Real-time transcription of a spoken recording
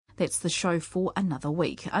That's the show for another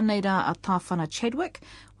week. Aneira a Tawhana Chadwick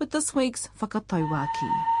with this week's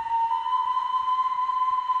Whakatauāki.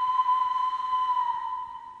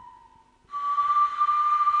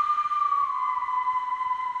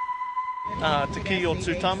 Te ki o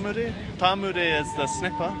Tūtāmure. Tāmure is the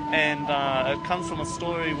snapper, and it comes from a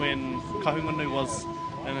story when Kahungunu was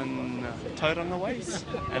in tauranga ways,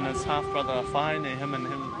 and his half-brother Whaine,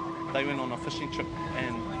 him, they went on a fishing trip,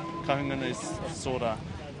 and Kahungunu sort of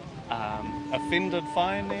offended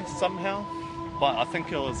Whaine somehow, but I think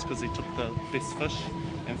it was because he took the best fish,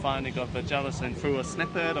 and Whaine got a bit jealous and threw a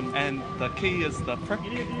snapper at him, and the key is the prick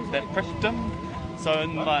that pricked him. So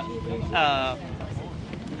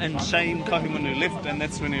in shame, Kahungunu left, and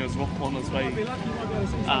that's when he was on his way to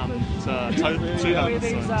Tūtāmure,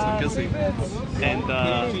 so Gizzy. And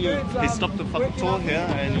he stopped at Haratua here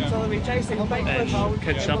and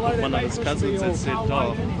catched up with one of his cousins and said,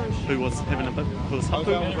 who was having a bit, who was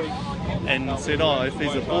hapu, and said, if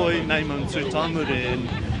he's a boy, name him Tūtāmure, and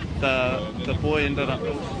the boy ended up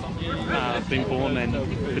being born and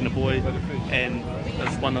being a boy, and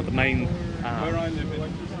is one of the main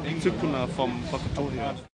tupuna from Whakatauki.